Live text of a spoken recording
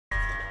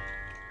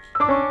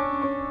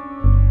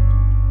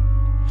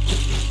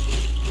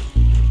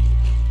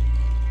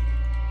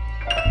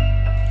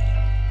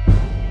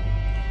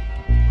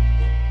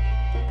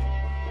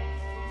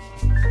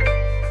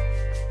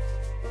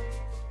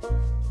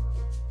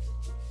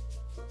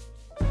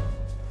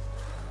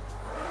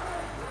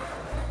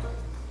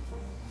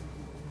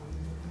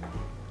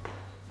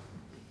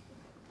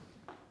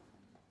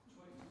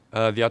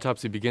The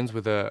autopsy begins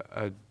with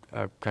a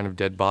kind of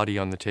dead body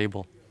on the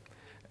table,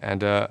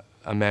 and a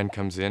man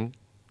comes in.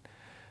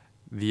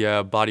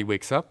 The body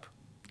wakes up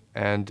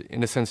and,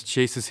 in a sense,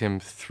 chases him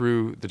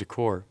through the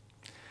decor.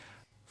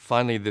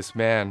 Finally, this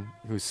man,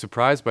 who's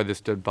surprised by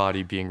this dead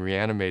body being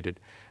reanimated,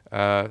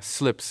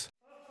 slips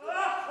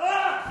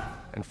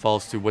and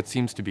falls to what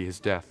seems to be his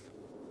death.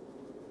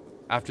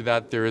 After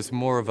that, there is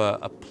more of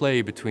a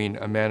play between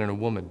a man and a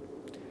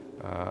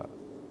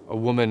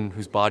woman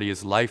whose body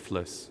is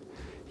lifeless.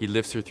 He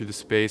lifts her through the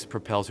space,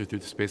 propels her through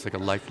the space like a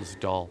lifeless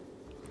doll.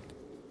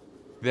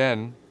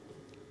 Then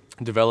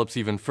develops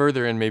even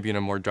further and maybe in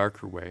a more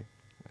darker way,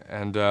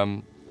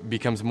 and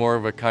becomes more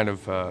of a kind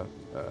of a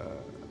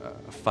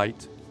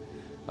fight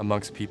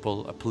amongst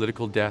people, a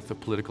political death, a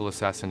political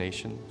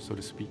assassination, so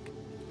to speak.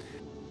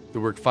 The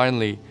work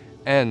finally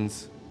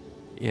ends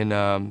in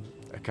a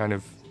kind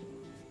of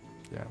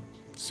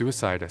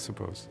suicide, I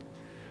suppose,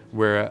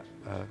 where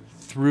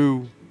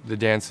through the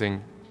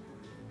dancing,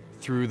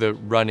 through the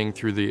running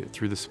through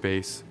the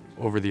space,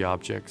 over the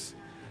objects,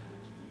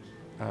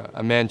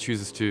 a man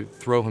chooses to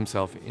throw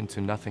himself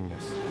into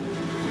nothingness.